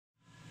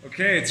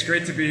Okay, it's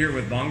great to be here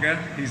with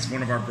Banga. He's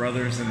one of our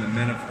brothers in the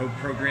Men of Hope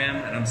program,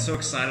 and I'm so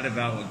excited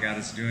about what God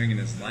is doing in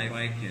his life,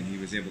 and he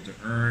was able to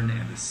earn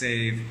and to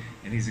save,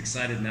 and he's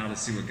excited now to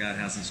see what God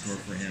has in store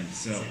for him.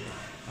 So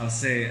I'll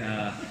say,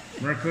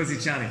 Murakoze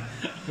Chani.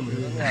 Let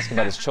me ask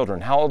about his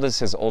children. How old is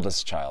his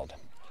oldest child?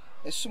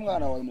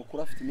 umwana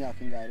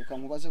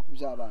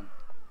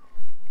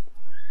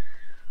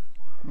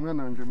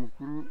wanjye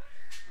mukuru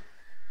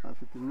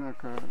afite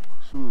imyaka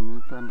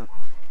 16.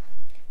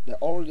 The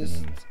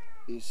oldest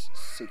is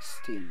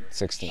 16.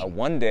 16.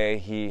 One day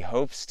he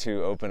hopes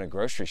to open a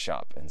grocery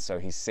shop, and so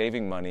he's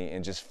saving money.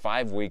 In just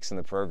 5 weeks in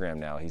the program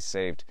now, he's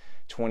saved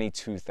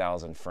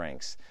 22,000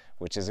 francs,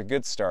 which is a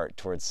good start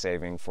towards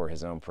saving for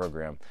his own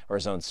program or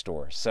his own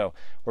store. So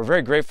we're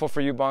very grateful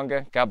for you,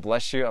 Banga. God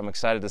bless you. I'm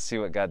excited to see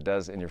what God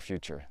does in your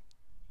future.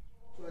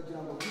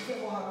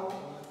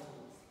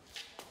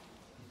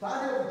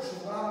 Tare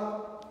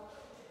gucunga,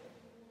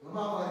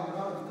 mama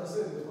bari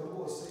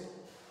bafite